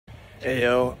Hey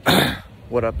yo,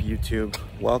 what up YouTube?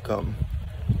 Welcome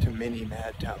to mini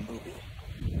Madtown movie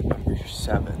number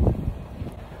 7.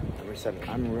 Number 7,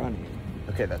 I'm running.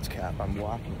 Okay, that's cap, I'm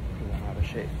walking because I'm out of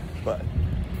shape. But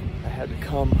I had to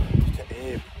come to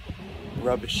Abe,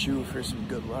 rub his shoe for some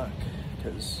good luck.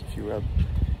 Because if you rub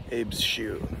Abe's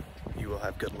shoe, you will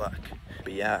have good luck.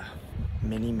 But yeah,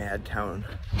 mini Madtown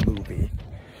movie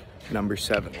number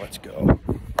 7, let's go.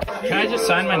 Can I just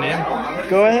sign my name?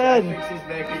 Go ahead.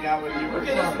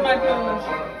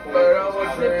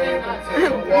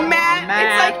 Matt,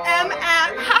 it's like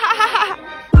M-at.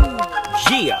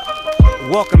 Yeah,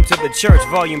 welcome to the church,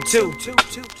 volume 2,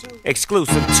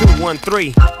 exclusive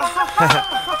 213.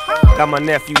 Got my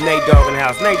nephew Nate Dogg in the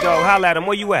house. Nate Dogg, holla at him,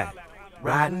 where you at?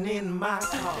 Riding in my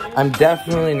car. I'm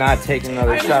definitely not taking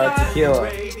another shot of tequila.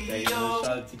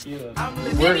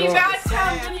 Mini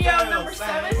Madtown video number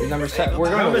 7. Number 7. We're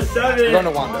going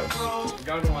to Wando's.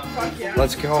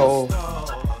 Let's go.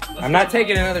 I'm not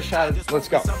taking another shot. Let's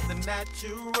go.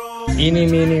 Eeny,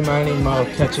 meeny, miny, mo,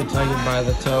 catch a tiger by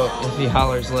the toe. If he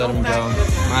hollers, let him go.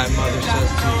 My mother says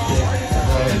too thick,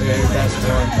 the very best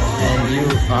one, and you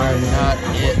are not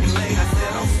it.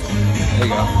 There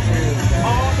you go.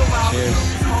 Cheers.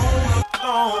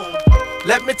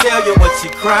 Let me tell you what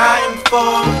you're crying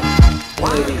for.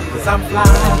 Cause I'm flying.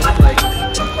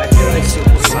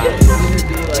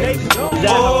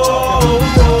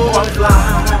 Oh, I'm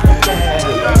flying.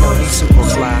 Super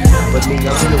fly, but me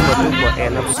I'm super duper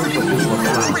and I'm super duper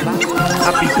fly. I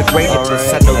be the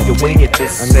greatest, I know you winged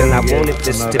this, and I wanted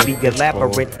this to be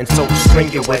elaborate and so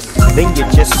strenuous. Then you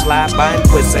just slide by and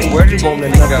twist it. Where do you want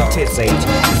another his age?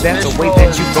 Is that the way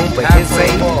that you gon' for his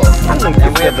age? I know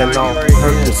you're feeling all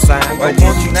hurt inside, but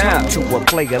won't you talk to a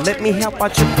player? Let me help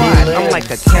out your pride. I'm like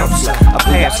a counselor, a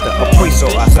pastor, a priest,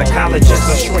 or a psychologist,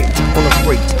 a shrink on a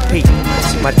freak peak.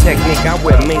 My technique, I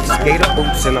wear mink skater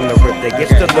boots, and I'm the rip that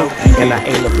gets the loot. And I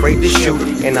ain't afraid to shoot,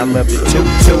 and I love it too.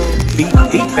 Beat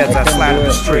deep as I slide up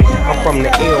the street. I'm from the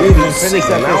LBC,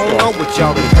 and I don't know what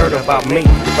y'all done heard about me,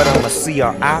 but I'm a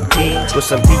CRIP with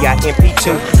some PIMP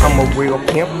too. I'm a real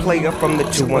pimp player from the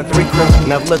 213 crew.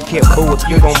 Now look here, boo, if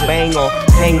you gon' bang or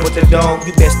hang with the dog,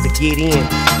 you best to get in.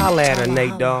 Holla at her,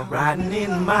 Nate Dogg. Riding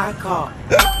in my car,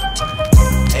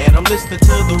 and I'm listening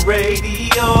to the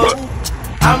radio.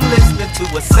 I'm listening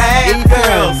to a sad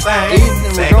girl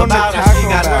sing about how she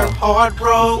got her heart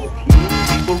broke.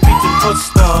 People reaching for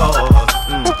stars.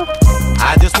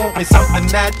 I just want me something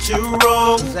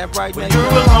natural. When you're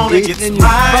alone, it gets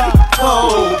mighty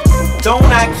cold. Don't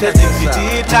act as if you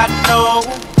did not know.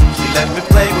 She let me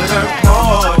play with her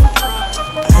heart.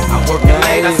 I'm working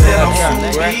late, I said I'll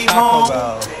soon be home.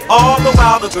 All the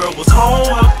while the girl was home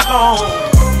alone.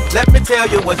 Let me tell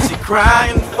you what she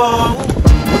crying for.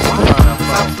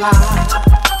 I'm flying.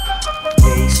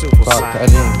 Yeah, he's super Fuck, fly. I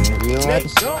didn't even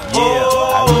realize.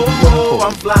 Oh,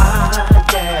 I'm flying,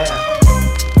 yeah.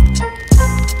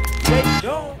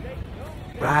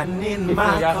 Riding in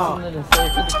my car, and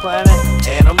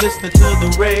I'm listening to the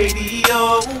radio.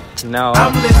 No,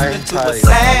 I'm listening to a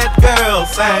sad girl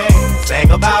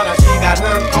sing about how she got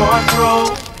her heart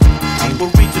broke. People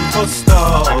reaching for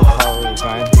stars.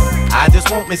 I just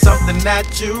want me something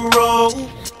natural.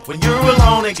 When you're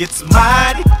alone, it gets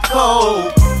mighty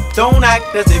cold. Don't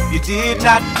act as if you did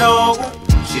not know.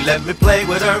 She let me play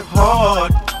with her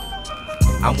heart.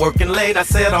 I'm working late, I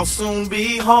said I'll soon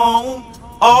be home.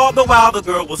 All the while the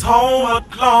girl was home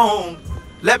alone.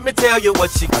 Let me tell you what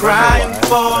she crying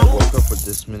for. I woke up with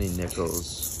this many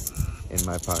nickels in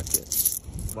my pocket.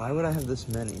 Why would I have this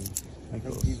many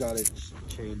nickels? You gotta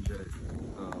change it.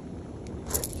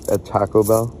 At Taco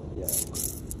Bell? Yeah.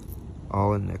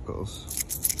 All in nickels.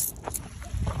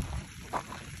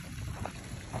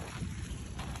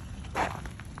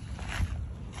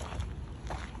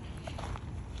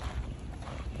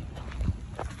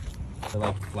 They're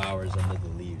like flowers under the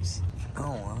leaves.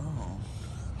 Oh wow.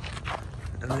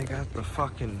 And they got the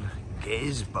fucking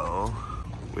gaze bow,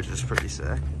 which is pretty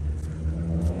sick.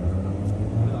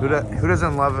 Who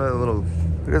doesn't love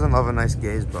a nice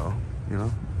gaze bow, you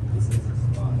know? Does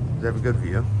it have a good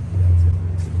view?